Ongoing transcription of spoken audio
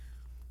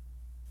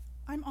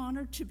I'm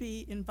honored to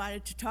be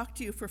invited to talk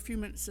to you for a few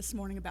minutes this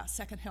morning about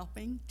Second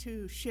Helping,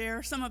 to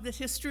share some of this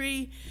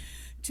history,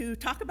 to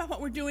talk about what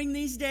we're doing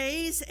these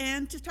days,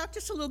 and to talk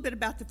just a little bit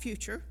about the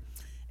future.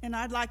 And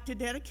I'd like to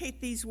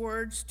dedicate these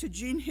words to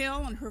Jean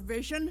Hill and her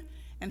vision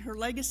and her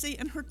legacy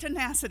and her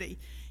tenacity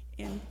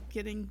in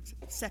getting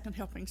Second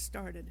Helping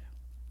started.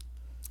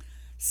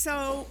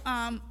 So,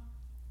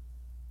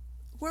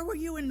 where were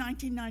you in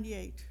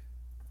 1998?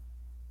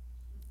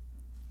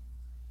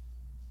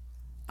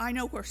 I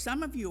know where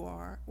some of you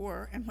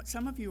were and what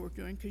some of you were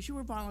doing because you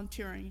were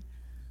volunteering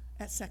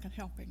at Second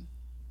Helping.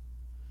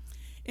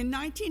 In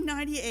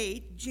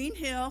 1998, Jean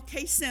Hill,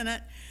 Kay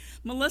Sinnott,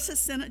 Melissa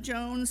Sinnott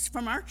Jones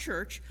from our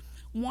church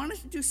wanted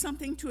to do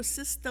something to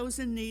assist those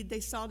in need. They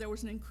saw there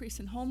was an increase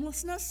in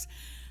homelessness.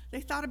 They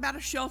thought about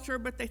a shelter,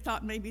 but they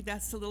thought maybe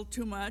that's a little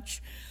too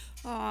much.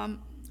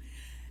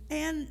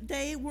 And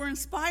they were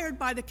inspired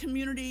by the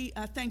community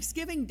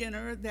Thanksgiving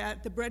dinner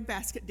that the Bread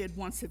Basket did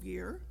once a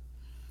year.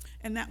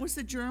 And that was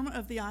the germ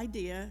of the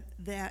idea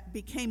that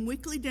became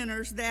weekly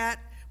dinners that,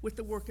 with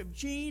the work of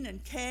Jean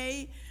and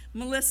Kay,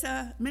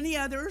 Melissa, many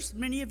others,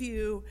 many of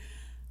you,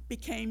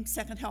 became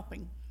Second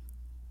Helping.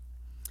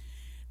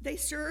 They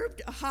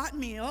served a hot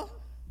meal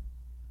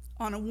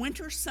on a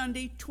winter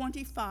Sunday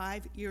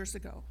 25 years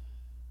ago.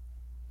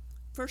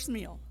 First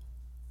meal,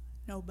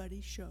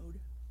 nobody showed.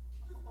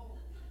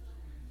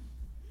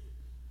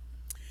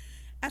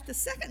 At the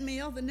second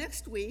meal the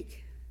next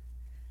week,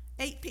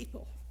 8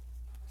 people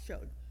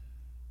showed.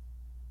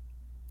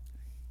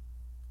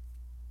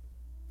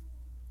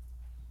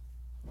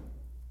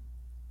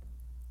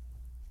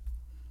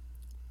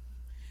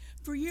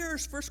 For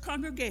years, First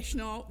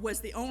Congregational was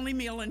the only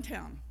meal in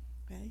town.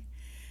 Okay?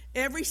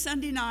 Every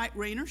Sunday night,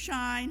 rain or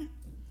shine.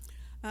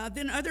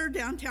 Then other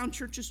downtown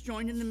churches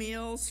joined in the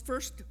meals.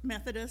 First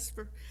Methodist,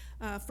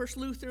 First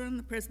Lutheran,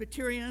 the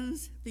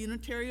Presbyterians, the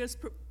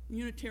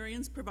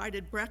Unitarians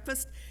provided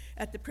breakfast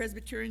at the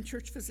Presbyterian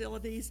church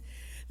facilities.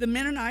 The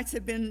Mennonites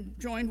have been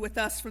joined with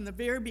us from the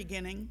very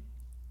beginning.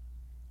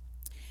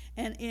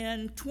 And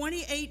in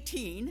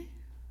 2018,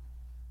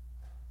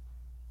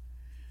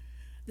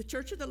 the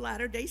Church of the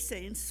Latter-day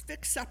Saints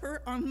fixed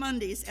supper on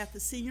Mondays at the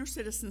Senior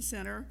Citizen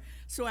Center,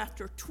 so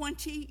after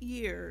 20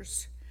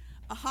 years,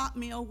 a hot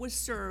meal was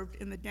served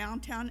in the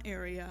downtown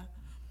area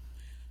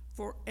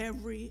for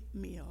every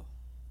meal.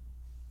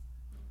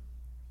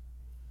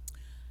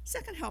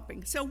 Second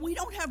Helping. So we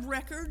don't have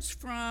records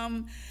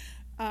from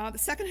the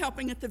Second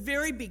Helping at the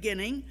very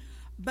beginning,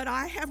 but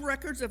I have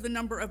records of the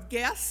number of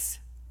guests,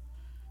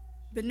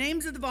 the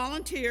names of the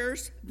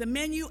volunteers, the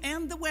menu,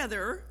 and the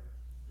weather,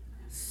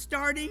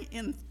 starting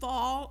in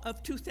fall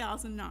of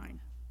 2009.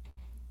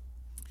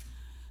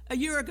 A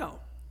year ago,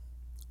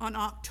 on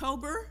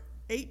October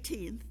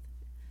 18th,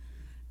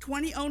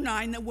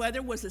 2009, the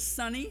weather was a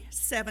sunny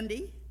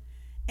 70.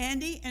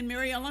 Andy and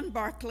Mary Ellen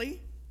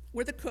Barkley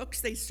were the cooks.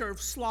 They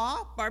served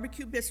slaw,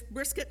 barbecue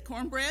brisket,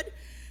 cornbread,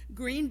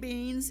 green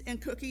beans,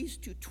 and cookies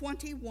to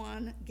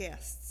 21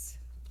 guests.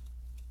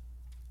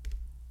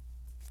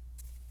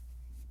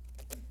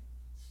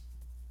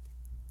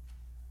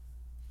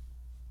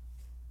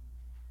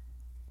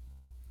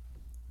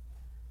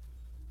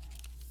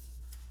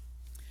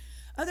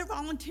 Other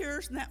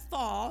volunteers in that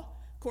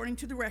fall, according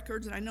to the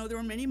records, and I know there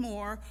were many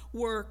more,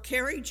 were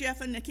Carrie, Jeff,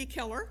 and Nikki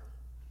Keller,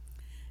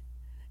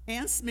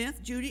 Ann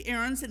Smith, Judy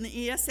Aarons in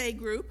the ESA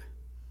group,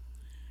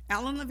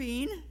 Alan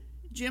Levine,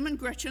 Jim and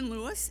Gretchen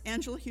Lewis,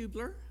 Angela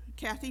Hubler,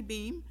 Kathy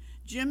Beam,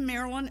 Jim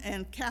Marilyn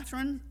and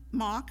Catherine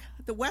Mock,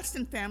 the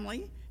Weston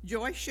family,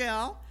 Joy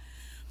Shell,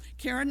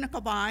 Karen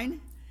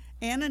Nickelbein,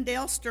 Ann and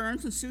Dale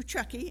Stearns and Sue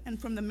Chucky,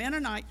 and from the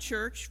Mennonite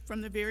Church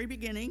from the very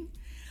beginning,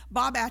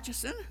 Bob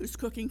Atchison, who's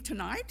cooking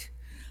tonight,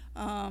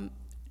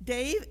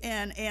 Dave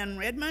and Ann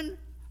Redmond,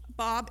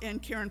 Bob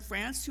and Karen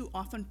France, who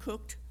often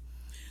cooked,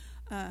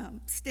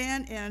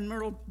 Stan and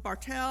Myrtle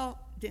Bartell,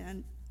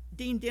 Dean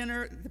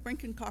Dinner, the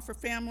Brinkenkoffer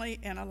family,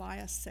 and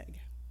Elias Seg.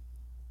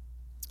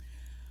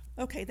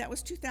 Okay, that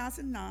was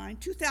 2009.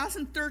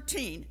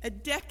 2013, a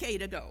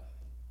decade ago.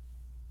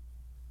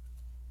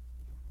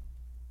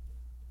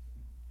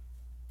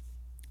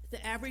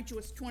 The average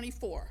was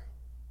 24.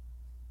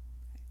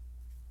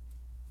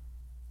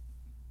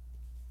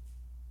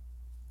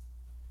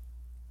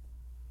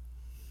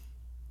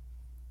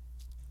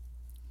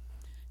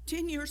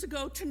 10 years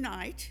ago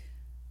tonight,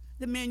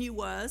 the menu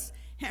was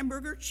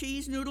hamburger,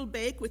 cheese, noodle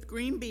bake with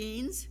green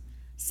beans,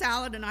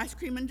 salad and ice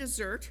cream and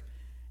dessert.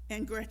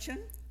 And Gretchen,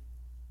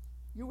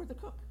 you were the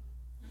cook.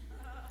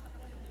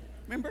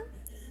 Remember?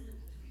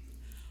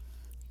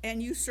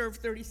 And you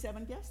served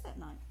 37 guests that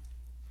night.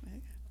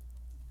 Okay.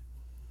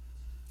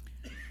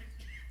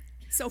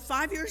 So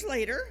 5 years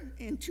later,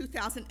 in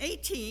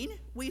 2018,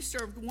 we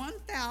served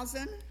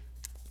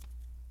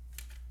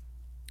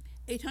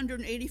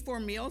 1,884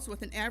 meals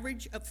with an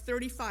average of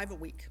 35 a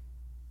week.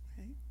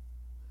 Okay.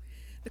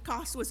 The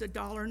cost was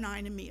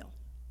 $1.09 a meal.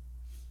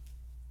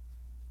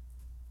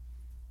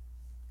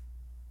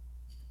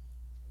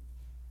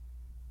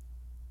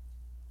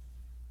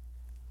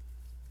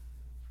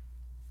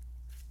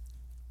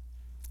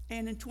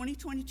 And in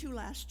 2022,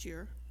 last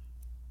year,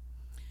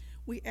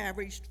 we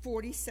averaged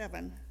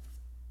 47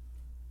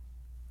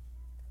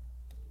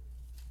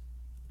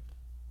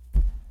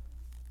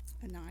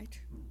 a night.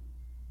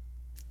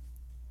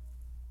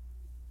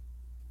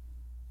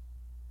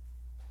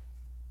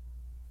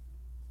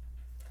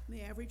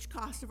 The average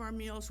cost of our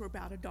meals were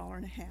about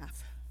 $1.50.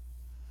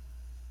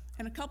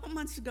 And a couple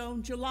months ago,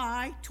 in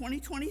July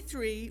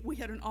 2023, we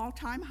had an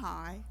all-time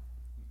high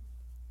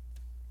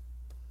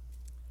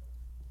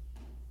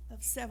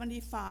of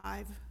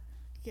 75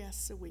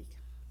 guests a week.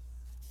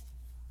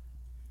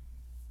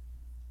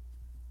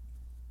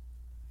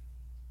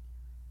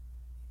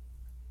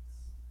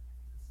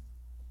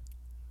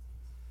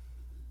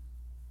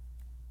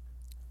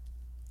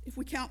 If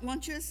we count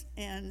lunches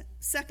and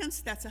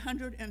seconds, that's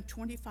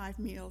 125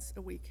 meals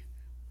a week.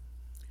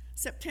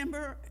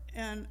 September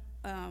and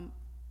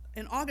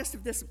August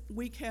of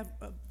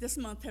this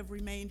month have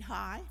remained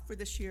high for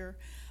this year,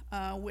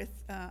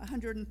 with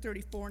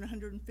 134 and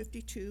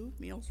 152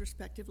 meals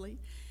respectively.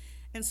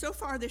 And so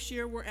far this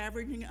year, we're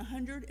averaging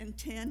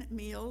 110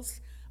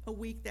 meals a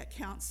week. That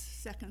counts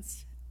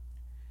seconds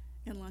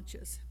and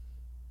lunches.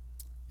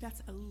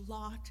 That's a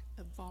lot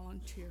of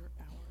volunteer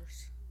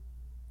hours.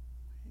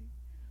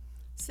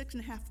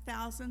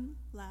 6,500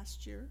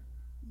 last year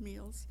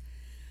meals,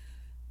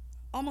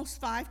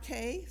 almost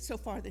 5K so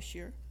far this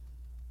year.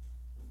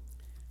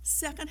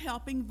 Second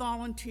helping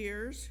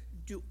volunteers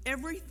do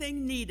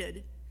everything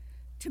needed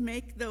to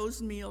make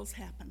those meals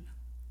happen.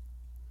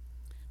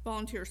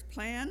 Volunteers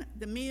plan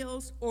the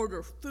meals,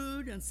 order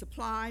food and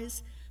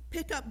supplies,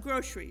 pick up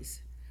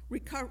groceries,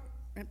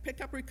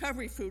 pick up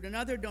recovery food and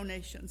other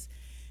donations.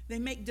 They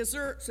make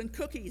desserts and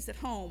cookies at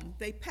home.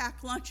 They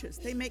pack lunches.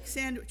 They make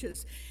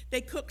sandwiches.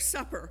 They cook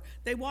supper.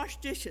 They wash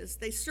dishes.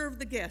 They serve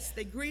the guests.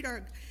 They greet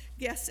our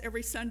guests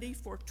every Sunday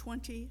for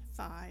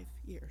 25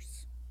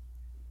 years.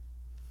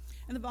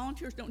 And the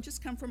volunteers don't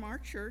just come from our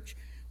church.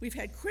 We've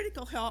had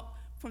critical help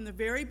from the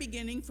very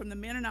beginning, from the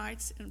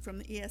Mennonites and from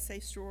the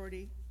ESA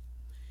sorority.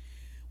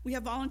 We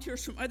have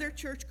volunteers from other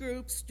church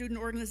groups, student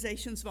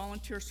organizations,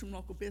 volunteers from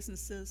local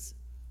businesses,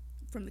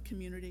 from the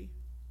community.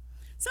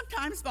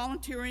 Sometimes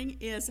volunteering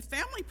is a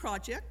family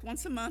project.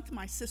 Once a month,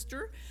 my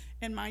sister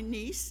and my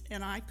niece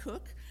and I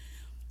cook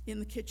in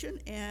the kitchen,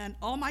 and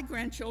all my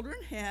grandchildren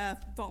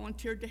have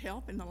volunteered to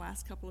help in the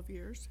last couple of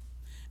years.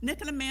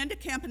 Nick and Amanda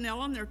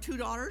Campanella and their two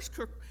daughters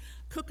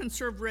cook and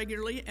serve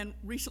regularly, and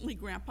recently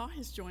Grandpa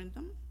has joined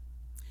them.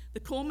 The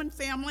Coleman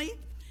family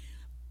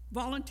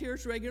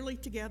volunteers regularly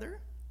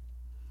together.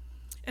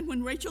 And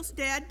when Rachel's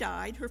dad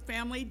died, her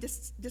family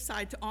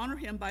decided to honor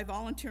him by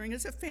volunteering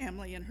as a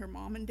family, and her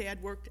mom and dad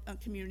worked on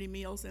community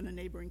meals in a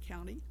neighboring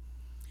county.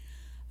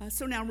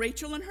 So now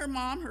Rachel and her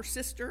mom, her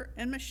sister,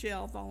 and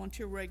Michelle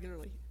volunteer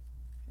regularly.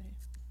 Okay.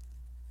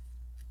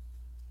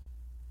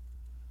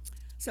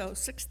 So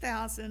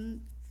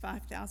 6,000,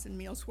 5,000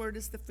 meals. Where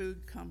does the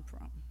food come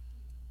from?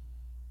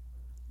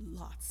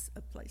 Lots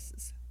of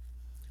places.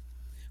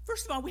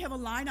 First of all, we have a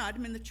line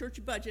item in the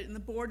church budget, in the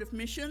Board of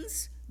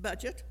Missions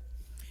budget.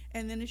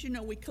 And then, as you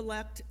know, we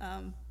collect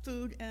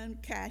food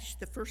and cash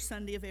the first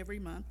Sunday of every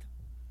month.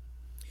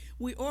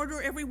 We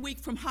order every week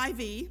from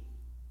Hy-Vee,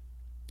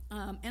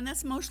 and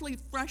that's mostly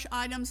fresh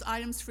items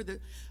for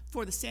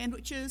the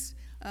sandwiches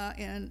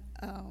and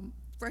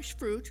fresh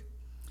fruit.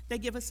 They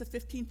give us a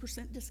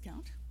 15%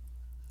 discount.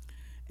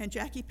 And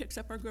Jackie picks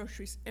up our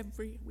groceries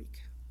every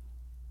week.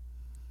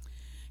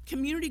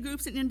 Community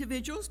groups and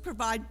individuals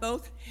provide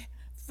both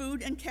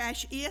food and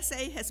cash.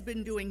 ESA has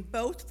been doing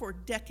both for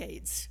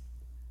decades.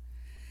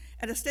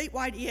 At a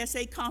statewide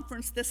ESA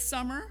conference this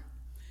summer,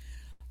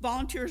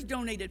 volunteers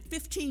donated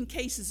 15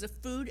 cases of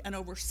food and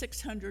over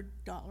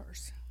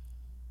 $600.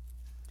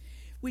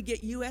 We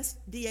get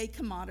USDA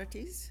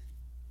commodities.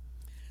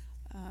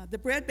 The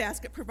bread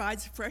basket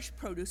provides fresh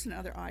produce and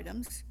other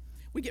items.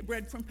 We get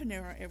bread from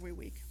Panera every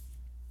week.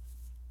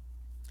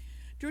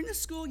 During the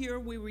school year,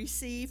 we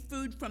receive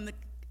food from the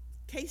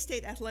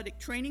K-State Athletic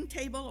Training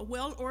Table, a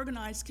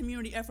well-organized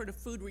community effort of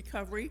food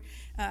recovery,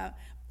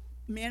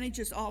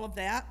 manages all of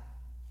that.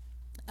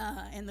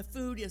 And the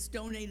food is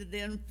donated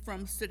in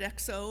from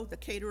Sodexo, the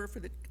caterer for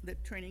the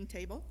training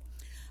table.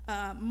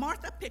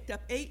 Martha picked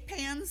up 8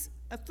 pans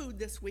of food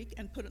this week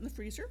and put it in the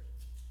freezer.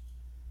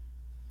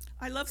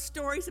 I love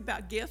stories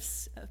about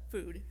gifts of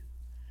food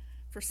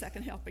for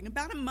second helping.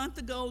 About a month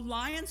ago,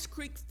 Lions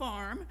Creek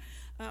Farm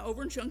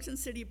over in Junction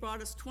City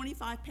brought us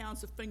 25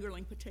 pounds of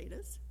fingerling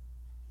potatoes.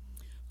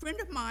 A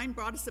friend of mine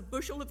brought us a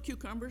bushel of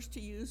cucumbers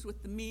to use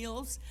with the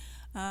meals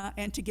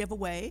and to give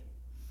away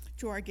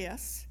to our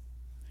guests.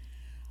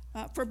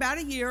 For about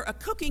a year, a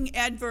cooking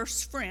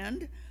adverse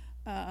friend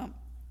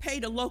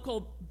paid a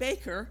local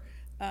baker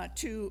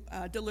to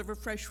deliver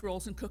fresh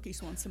rolls and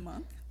cookies once a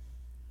month.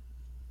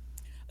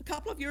 A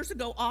couple of years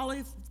ago,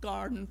 Olive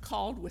Garden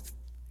called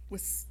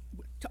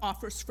to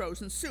offer us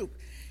frozen soup.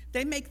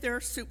 They make their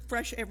soup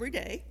fresh every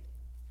day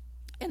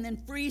and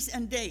then freeze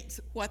and date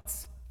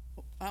what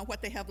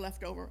they have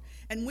left over.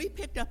 And we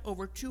picked up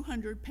over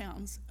 200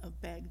 pounds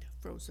of bagged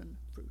frozen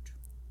fruit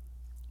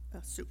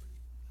soup.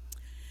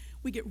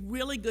 We get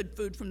really good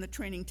food from the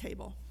training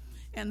table.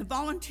 And the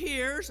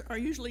volunteers are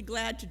usually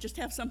glad to just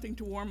have something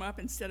to warm up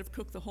instead of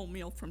cook the whole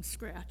meal from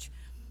scratch.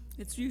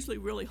 It's usually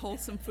really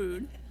wholesome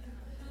food,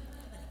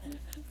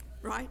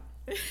 right?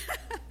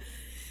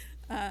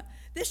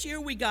 This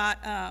year we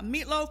got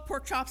meatloaf,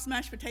 pork chops,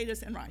 mashed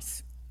potatoes, and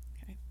rice.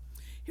 Okay.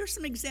 Here's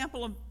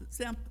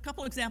a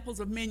couple examples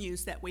of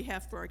menus that we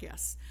have for our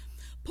guests.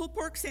 Pulled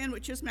pork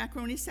sandwiches,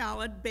 macaroni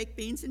salad, baked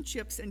beans and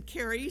chips, and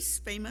Carrie's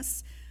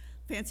famous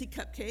fancy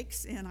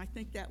cupcakes, and I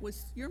think that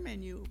was your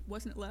menu,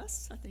 wasn't it,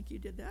 Les? I think you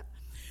did that.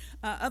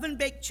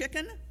 Oven-baked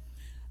chicken,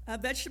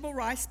 vegetable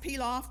rice,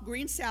 pilaf,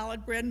 green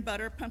salad, bread and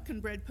butter,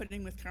 pumpkin bread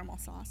pudding with caramel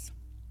sauce.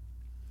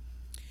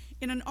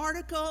 In an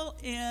article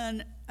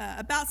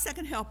about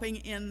Second Helping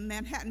in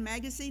Manhattan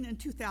Magazine in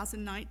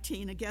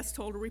 2019, a guest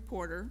told a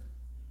reporter,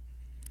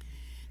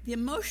 "The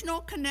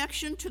emotional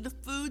connection to the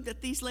food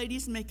that these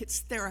ladies make, it's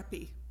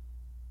therapy.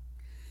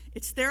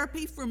 It's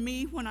therapy for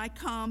me when I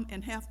come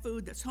and have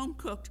food that's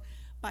home-cooked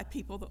by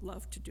people that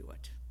love to do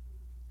it."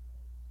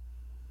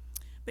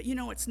 But you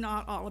know, it's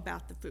not all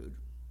about the food.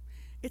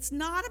 It's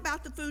not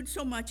about the food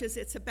so much as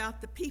it's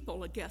about the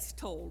people, a guest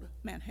told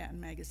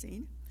Manhattan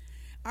Magazine.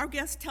 Our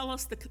guests tell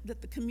us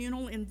that the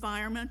communal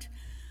environment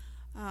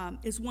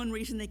is one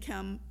reason they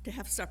come to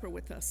have supper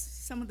with us.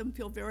 Some of them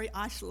feel very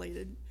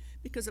isolated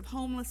because of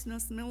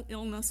homelessness, mental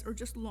illness, or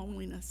just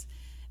loneliness,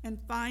 and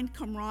find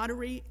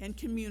camaraderie and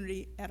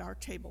community at our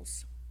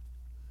tables.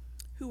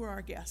 Who are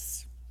our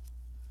guests?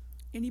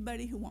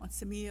 Anybody who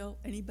wants a meal,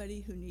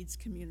 anybody who needs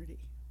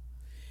community.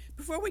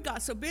 Before we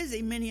got so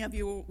busy, many of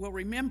you will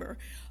remember,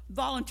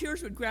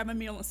 volunteers would grab a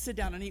meal and sit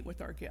down and eat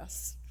with our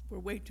guests. We're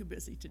way too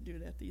busy to do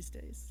that these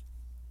days.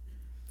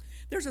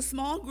 There's a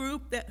small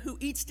group who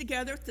eats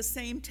together at the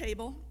same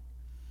table,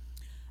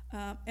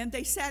 and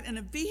they sat in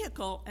a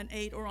vehicle and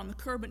ate, or on the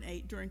curb and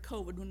ate during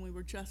COVID when we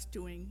were just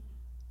doing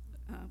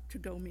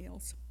to-go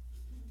meals.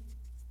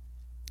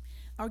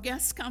 Our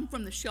guests come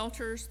from the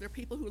shelters. They're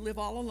people who live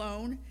all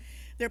alone.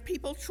 They're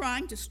people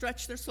trying to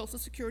stretch their Social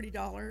Security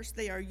dollars.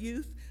 They are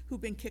youth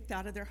who've been kicked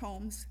out of their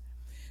homes.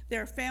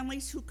 There are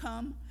families who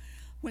come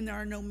when there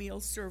are no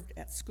meals served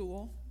at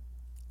school.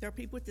 There are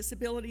people with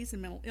disabilities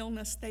and mental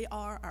illness. They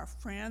are our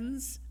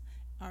friends,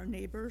 our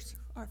neighbors,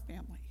 our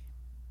family.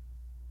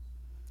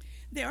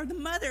 They are the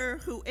mother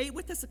who ate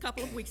with us a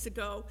couple of weeks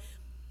ago.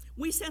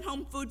 We sent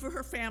home food for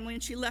her family,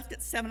 and she left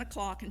at 7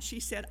 o'clock, and she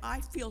said,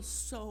 "I feel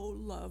so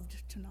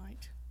loved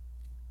tonight."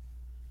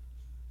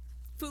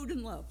 Food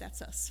and love,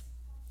 that's us.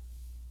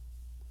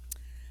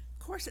 Of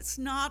course, it's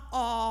not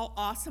all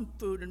awesome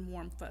food and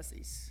warm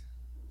fuzzies.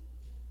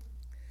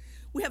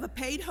 We have a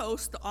paid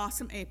host, the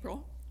awesome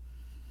April,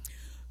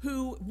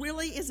 who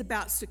really is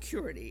about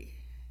security,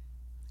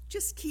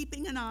 just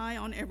keeping an eye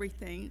on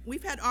everything.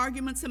 We've had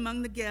arguments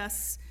among the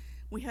guests.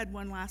 We had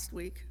one last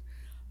week.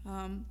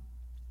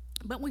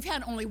 But we've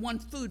had only one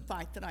food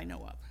fight that I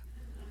know of.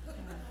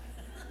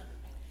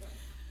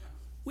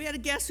 We had a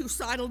guest who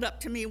sidled up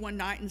to me one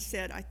night and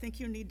said, "I think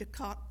you need to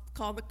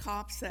call the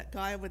cops. That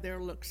guy over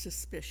there looks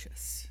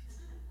suspicious."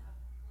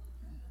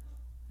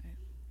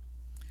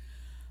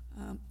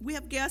 We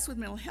have guests with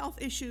mental health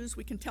issues.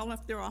 We can tell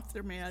if they're off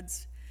their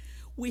meds.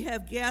 We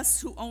have guests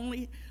who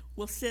only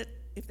will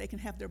sit if they can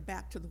have their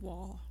back to the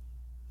wall.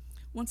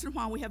 Once in a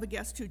while, we have a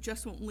guest who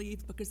just won't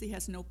leave because he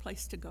has no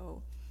place to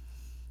go.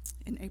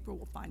 And April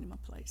will find him a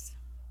place.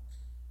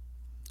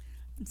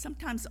 And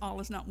sometimes all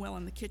is not well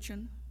in the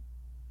kitchen.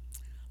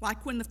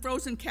 Like when the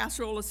frozen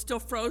casserole is still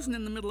frozen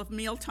in the middle of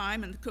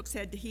mealtime and the cooks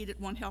had to heat it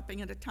one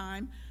helping at a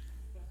time.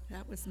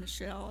 That was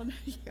Michelle.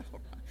 Yeah,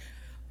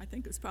 I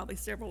think it was probably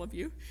several of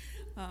you.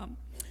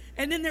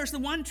 And then there's the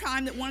one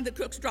time that one of the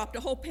cooks dropped a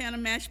whole pan of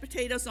mashed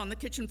potatoes on the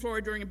kitchen floor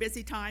during a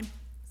busy time.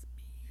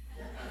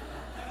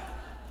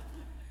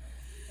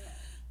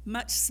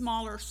 Much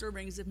smaller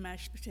servings of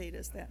mashed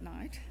potatoes that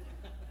night.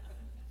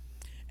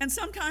 And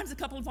sometimes a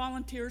couple of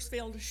volunteers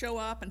fail to show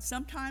up, and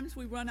sometimes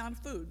we run out of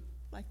food,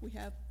 like we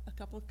have a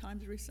couple of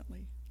times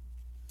recently.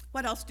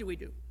 What else do we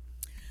do?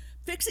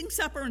 Fixing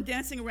supper and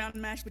dancing around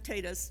mashed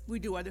potatoes, we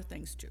do other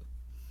things too.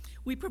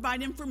 We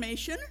provide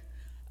information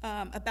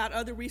about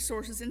other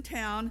resources in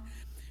town.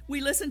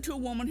 We listened to a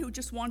woman who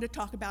just wanted to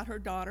talk about her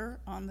daughter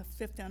on the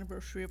 5th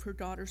anniversary of her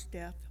daughter's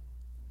death.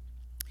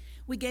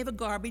 We gave a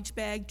garbage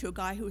bag to a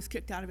guy who was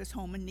kicked out of his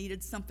home and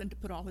needed something to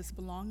put all his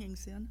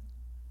belongings in.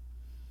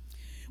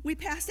 We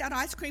passed out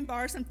ice cream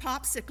bars and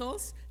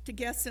popsicles to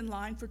guests in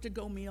line for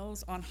to-go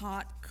meals on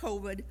hot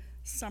COVID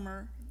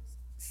summer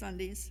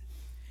Sundays.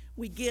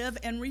 We give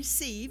and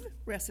receive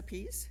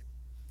recipes.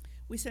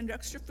 We send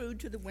extra food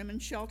to the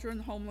women's shelter and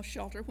the homeless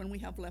shelter when we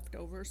have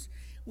leftovers.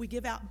 We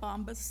give out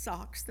Bombas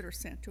socks that are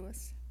sent to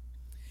us.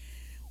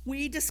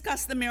 We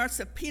discuss the merits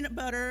of peanut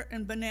butter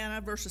and banana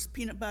versus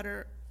peanut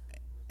butter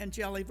and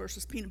jelly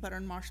versus peanut butter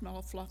and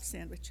marshmallow fluff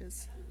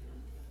sandwiches.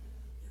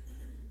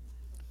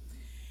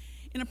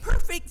 In a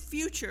perfect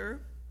future,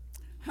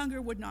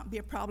 hunger would not be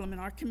a problem in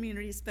our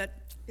communities,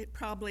 but it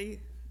probably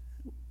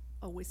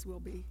always will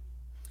be.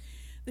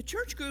 The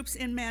church groups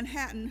in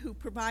Manhattan who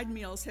provide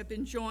meals have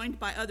been joined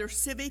by other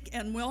civic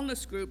and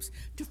wellness groups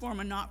to form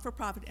a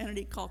not-for-profit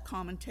entity called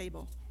Common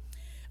Table.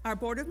 Our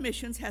Board of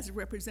Missions has a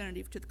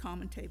representative to the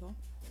Common Table.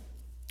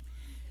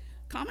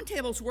 Common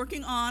Table is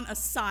working on a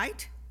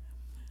site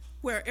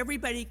where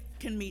everybody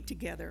can meet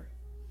together.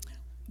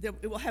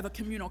 It will have a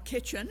communal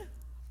kitchen,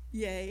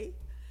 yay,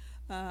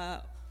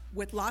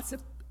 with lots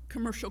of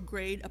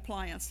commercial-grade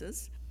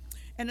appliances.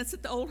 And it's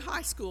at the old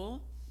high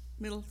school,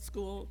 middle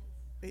school,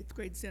 8th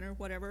grade center,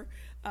 whatever,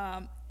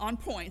 on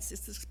points.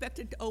 It's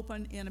expected to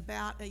open in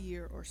about a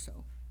year or so.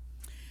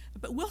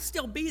 But we'll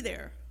still be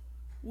there.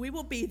 We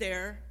will be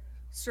there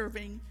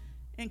serving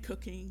and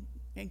cooking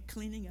and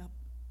cleaning up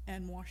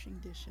and washing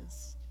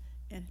dishes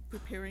and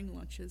preparing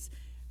lunches,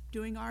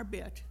 doing our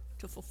bit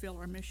to fulfill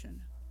our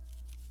mission.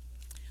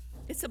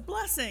 It's a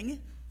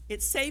blessing.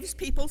 It saves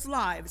people's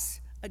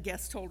lives, a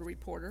guest told a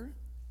reporter.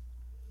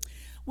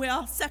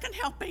 Well, second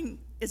helping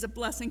is a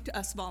blessing to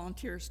us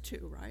volunteers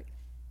too, right?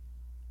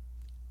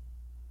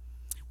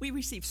 We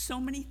receive so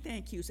many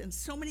thank yous and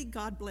so many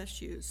God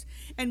bless yous,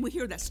 and we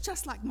hear that's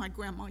just like my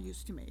grandma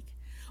used to make,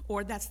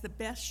 or that's the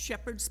best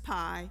shepherd's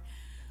pie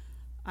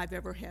I've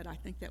ever had. I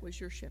think that was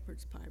your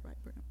shepherd's pie, right,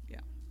 Grandma? Yeah.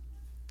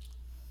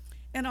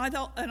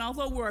 And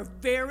although we're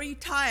very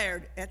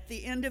tired at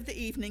the end of the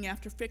evening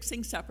after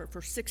fixing supper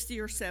for 60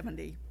 or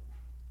 70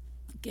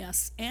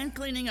 guests and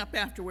cleaning up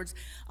afterwards,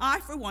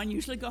 I, for one,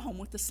 usually go home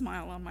with a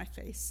smile on my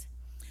face.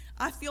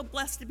 I feel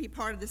blessed to be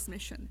part of this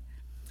mission.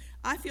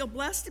 I feel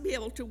blessed to be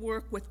able to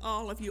work with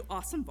all of you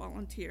awesome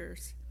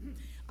volunteers.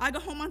 I go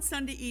home on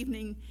Sunday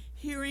evening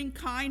hearing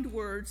kind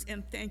words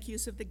and thank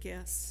yous of the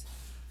guests,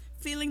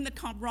 feeling the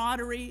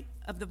camaraderie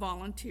of the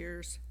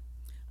volunteers,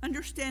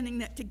 understanding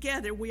that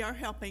together we are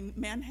helping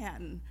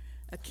Manhattan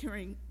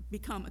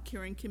become a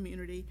caring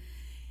community.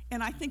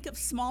 And I think of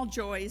small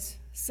joys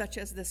such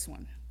as this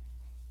one.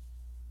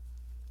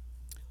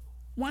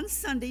 One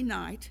Sunday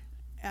night,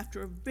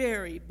 after a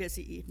very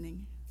busy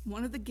evening,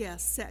 one of the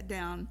guests sat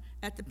down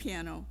at the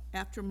piano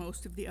after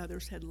most of the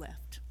others had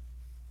left.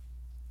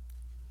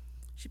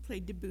 She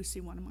played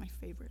Debussy, one of my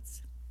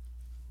favorites.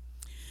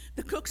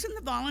 The cooks and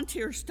the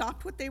volunteers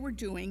stopped what they were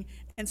doing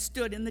and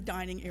stood in the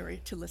dining area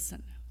to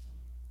listen.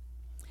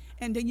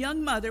 And a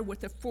young mother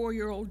with a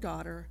 4-year-old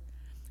daughter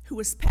who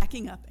was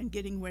packing up and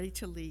getting ready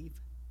to leave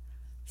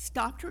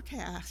stopped her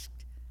task,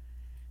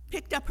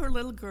 picked up her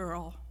little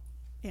girl,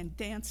 and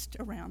danced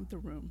around the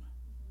room.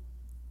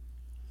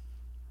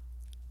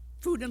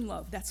 Food and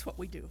love, that's what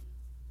we do.